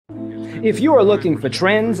If you are looking for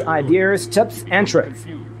trends, ideas, tips, and tricks,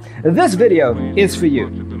 this video is for you.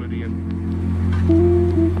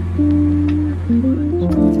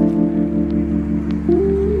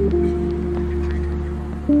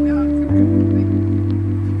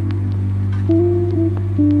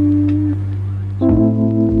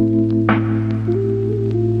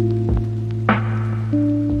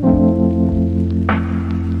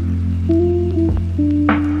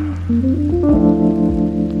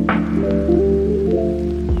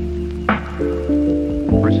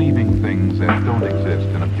 Perceiving things that don't exist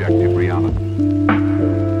in objective reality.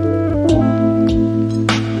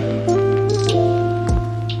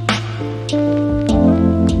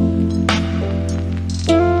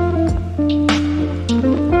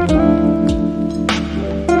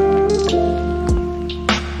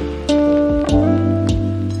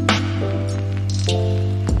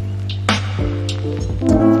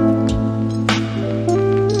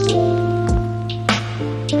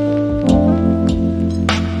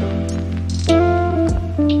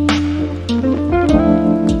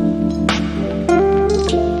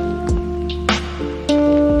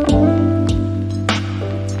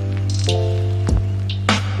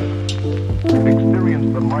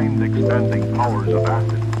 Experience the mind-expanding powers of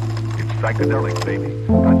acid. It's psychedelic, baby.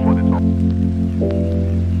 That's what it's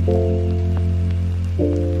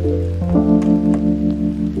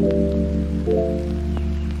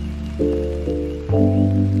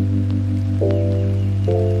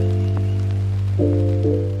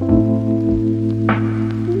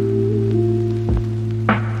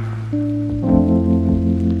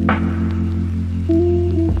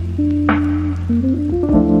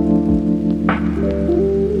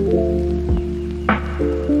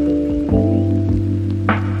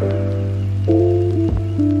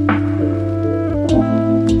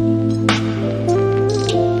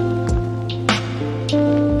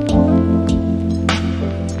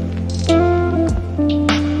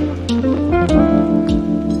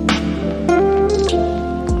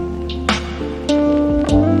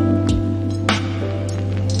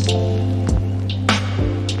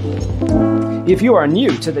If you are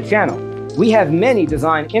new to the channel, we have many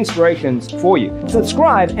design inspirations for you.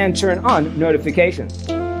 Subscribe and turn on notifications. His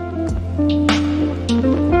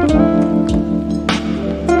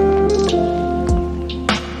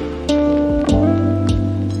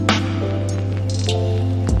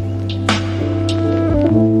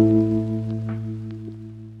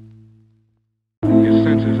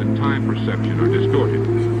senses and time perception are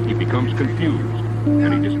distorted. He becomes confused,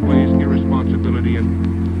 and he displays irresponsibility and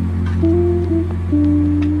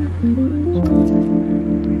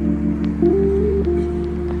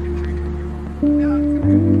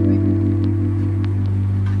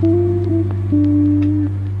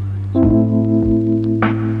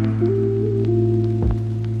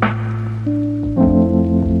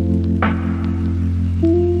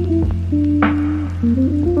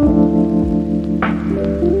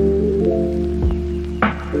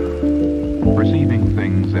perceiving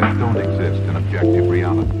things that don't exist in objective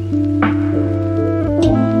reality.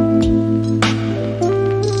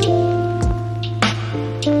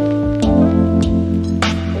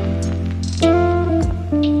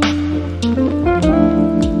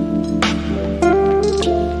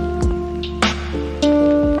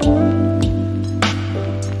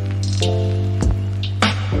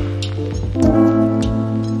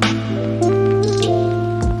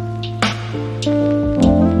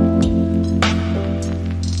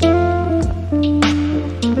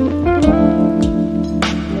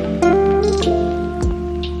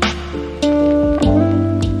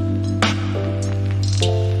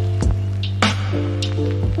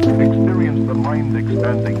 Experience the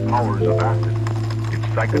mind-expanding powers of acid. It's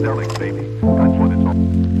psychedelic, baby. That's what it's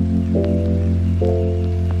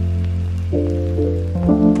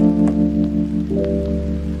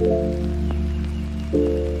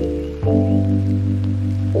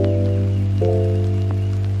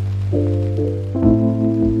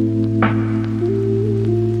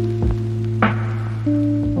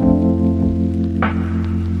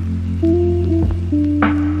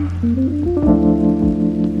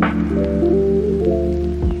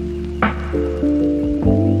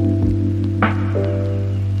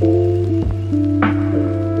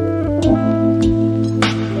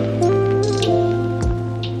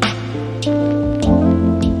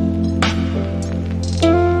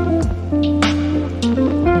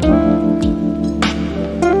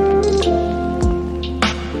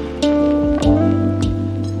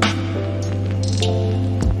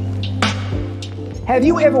Have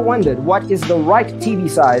you ever wondered what is the right TV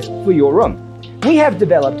size for your room? We have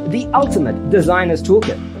developed the ultimate designer's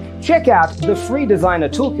toolkit. Check out the free designer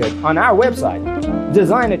toolkit on our website,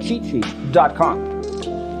 designercheatsheet.com.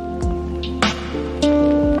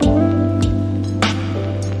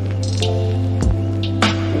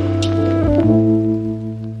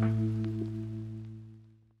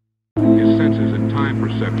 His senses and time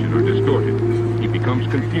perception are distorted. He becomes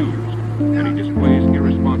confused, and he displays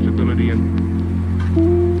irresponsibility and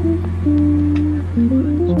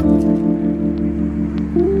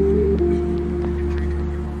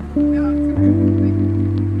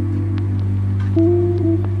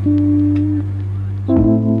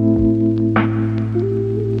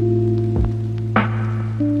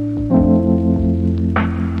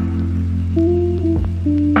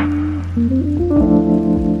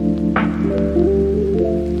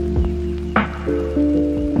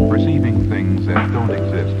perceiving things that don't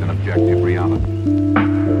exist in objective reality.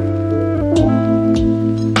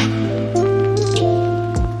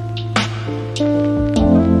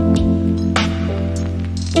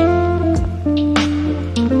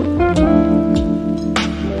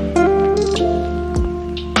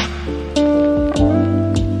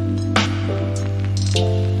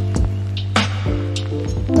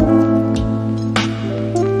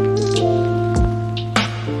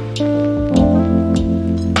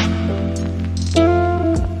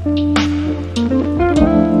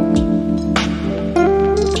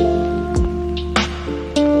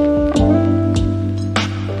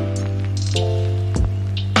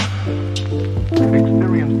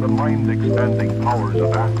 Experience the mind-expanding powers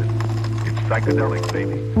of acid. It's psychedelic,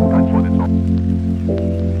 baby. That's what it's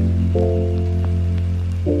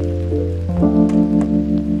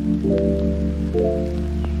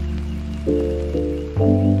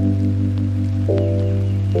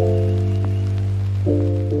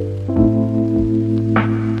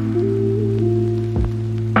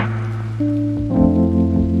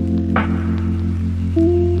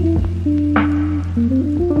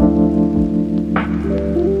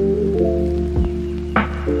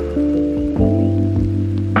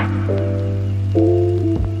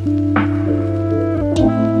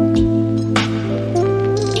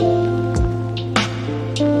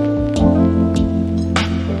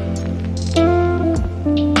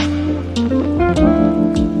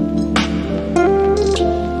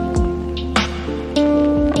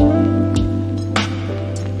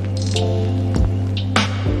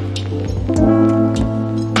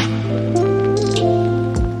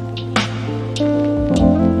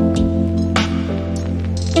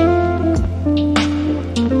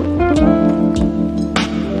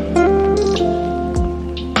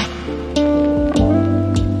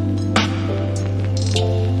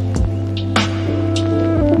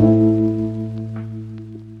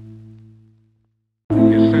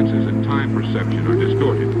perception are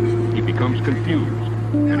distorted. He becomes confused,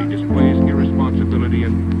 and he displays irresponsibility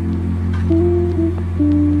and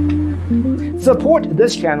Support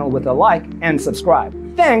this channel with a like and subscribe.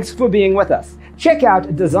 Thanks for being with us. Check out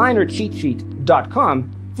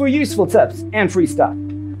designercheatsheet.com for useful tips and free stuff.